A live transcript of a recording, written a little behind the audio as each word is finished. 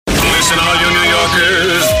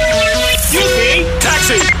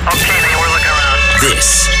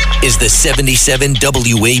This is the 77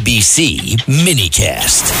 WABC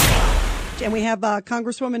minicast. And we have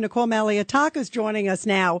Congresswoman Nicole Malliotakis joining us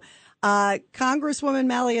now. Congresswoman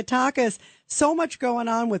Malliotakis, so much going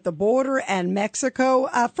on with the border and Mexico.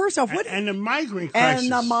 First off, and the migrant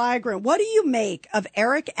crisis. What do you make of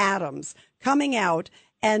Eric Adams coming out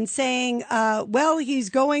and saying,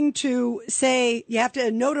 he's going to say you have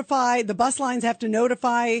to notify, the bus lines have to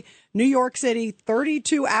notify New York City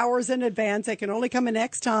 32 hours in advance. They can only come in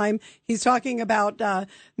next time. He's talking about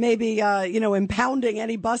impounding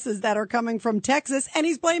any buses that are coming from Texas. And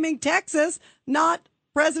he's blaming Texas, not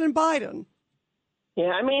President Biden.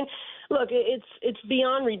 Yeah, I mean, look, it's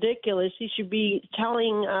beyond ridiculous. He should be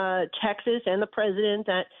telling Texas and the president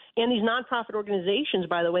that, and these nonprofit organizations,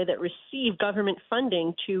 by the way, that receive government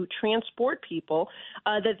funding to transport people,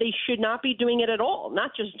 that they should not be doing it at all,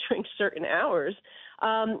 not just during certain hours.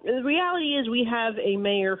 The reality is we have a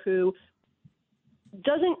mayor who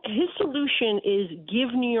his solution is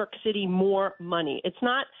give New York City more money. It's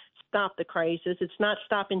not stop the crisis. It's not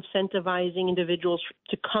stop incentivizing individuals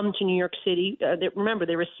to come to New York City. Remember,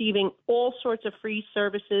 they're receiving all sorts of free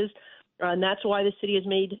services, and that's why the city has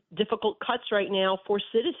made difficult cuts right now for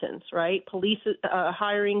citizens, right? Police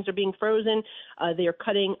hirings are being frozen. They are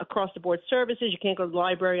cutting across-the-board services. You can't go to the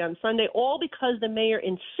library on Sunday, all because the mayor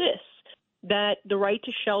insists that the right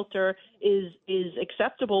to shelter is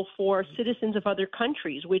acceptable for citizens of other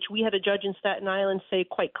countries, which we had a judge in Staten Island say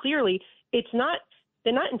quite clearly it's not.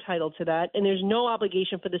 They're not entitled to that, and there's no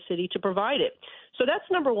obligation for the city to provide it. So that's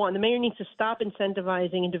number one. The mayor needs to stop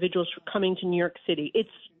incentivizing individuals coming to New York City. It's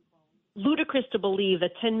ludicrous to believe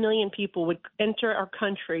that 10 million people would enter our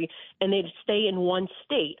country and they'd stay in one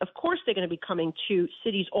state. Of course they're going to be coming to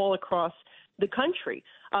cities all across the country.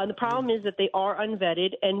 The problem is that they are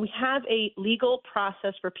unvetted, and we have a legal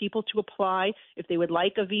process for people to apply if they would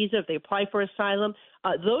like a visa, if they apply for asylum.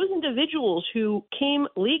 Those individuals who came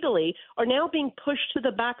legally are now being pushed to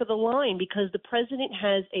the back of the line because the president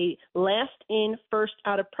has a last-in,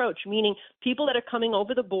 first-out approach, meaning people that are coming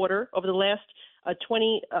over the border over the last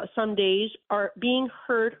 20-some days are being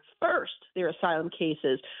heard first, their asylum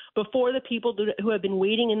cases, before the people who have been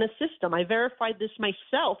waiting in the system. I verified this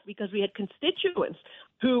myself because we had constituents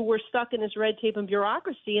who were stuck in this red tape and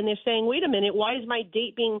bureaucracy, and they're saying, wait a minute, why is my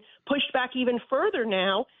date being pushed back even further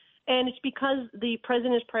now? And it's because the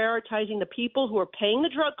president is prioritizing the people who are paying the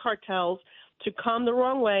drug cartels to come the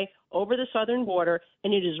wrong way over the southern border,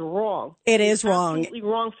 and it is wrong. It is wrong. Absolutely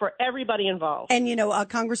wrong for everybody involved. And,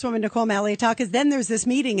 Congresswoman Nicole Malliotakis, then there's this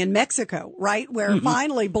meeting in Mexico, right, where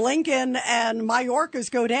finally Blinken and Mayorkas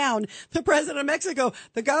go down. The president of Mexico,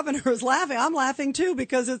 the governor is laughing. I'm laughing, too,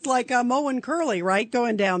 because it's like Moe and Curly, right,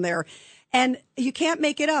 going down there. And you can't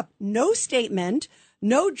make it up. No statement,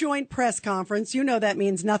 no joint press conference. You know that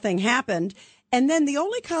means nothing happened. And then the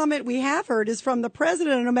only comment we have heard is from the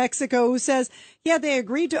president of Mexico, who says, yeah, they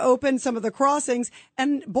agreed to open some of the crossings.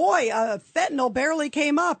 And boy, fentanyl barely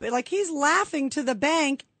came up. Like, he's laughing to the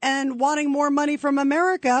bank and wanting more money from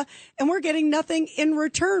America, and we're getting nothing in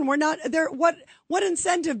return. We're not there. What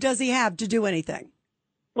incentive does he have to do anything?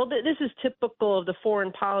 Well, this is typical of the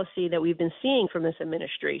foreign policy that we've been seeing from this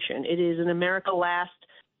administration. It is an America last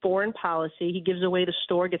foreign policy. He gives away the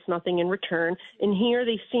store, gets nothing in return. And here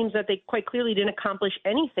it seems that they quite clearly didn't accomplish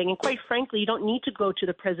anything. And quite frankly, you don't need to go to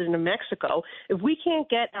the president of Mexico. If we can't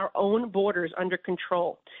get our own borders under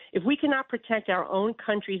control, if we cannot protect our own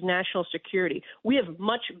country's national security, we have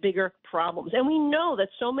much bigger problems. And we know that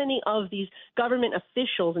so many of these government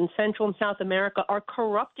officials in Central and South America are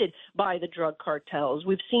corrupted by the drug cartels.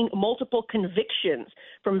 We've seen multiple convictions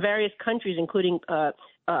from various countries, including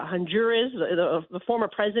Honduras. The former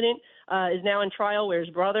president is now in trial, where his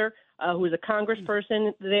brother, who was a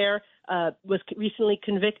congressperson there, was recently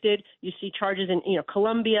convicted. You see charges in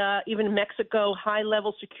Colombia, even Mexico,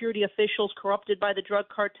 high-level security officials corrupted by the drug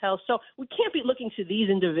cartel. So we can't be looking to these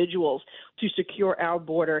individuals to secure our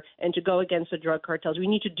border and to go against the drug cartels. We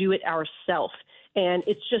need to do it ourselves. And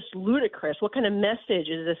it's just ludicrous. What kind of message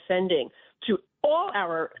is this sending to all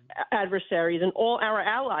our adversaries and all our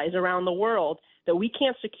allies around the world that we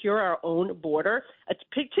can't secure our own border,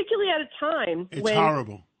 particularly at a time when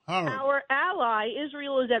horrible. Our ally,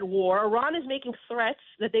 Israel, is at war. Iran is making threats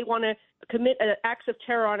that they want to commit acts of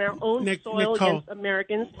terror on our own soil Nicole, against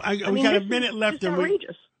Americans. We got a minute left.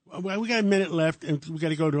 Outrageous. We got a minute left, and we got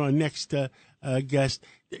to go to our next guest.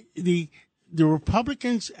 The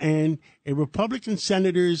Republicans and Republican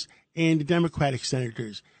senators and the Democratic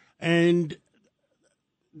senators. And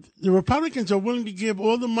the Republicans are willing to give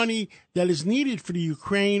all the money that is needed for the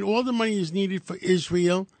Ukraine, all the money is needed for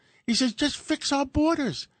Israel. He says, just fix our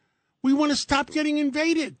borders. We want to stop getting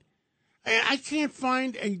invaded. I can't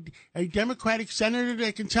find a Democratic senator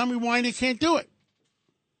that can tell me why they can't do it.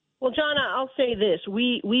 Well, John, I'll say this.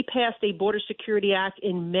 We passed a Border Security Act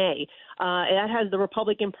in May. That has the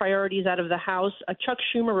Republican priorities out of the House. Chuck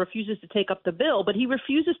Schumer refuses to take up the bill, but he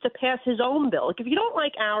refuses to pass his own bill. Like, if you don't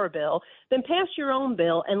like our bill, then pass your own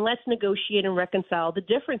bill and let's negotiate and reconcile the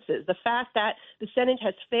differences. The fact that the Senate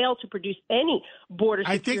has failed to produce any border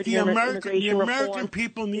security I think immigration the American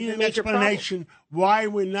people need an explanation why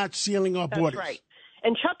we're not sealing our borders. That's right.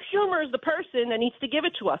 And Chuck Schumer is the person that needs to give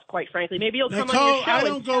it to us, quite frankly. Maybe he'll come Nicole, on your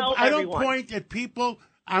show and tell I don't everyone. point at people.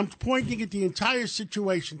 I'm pointing at the entire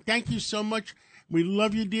situation. Thank you so much. We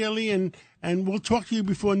love you dearly, and we'll talk to you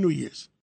before New Year's.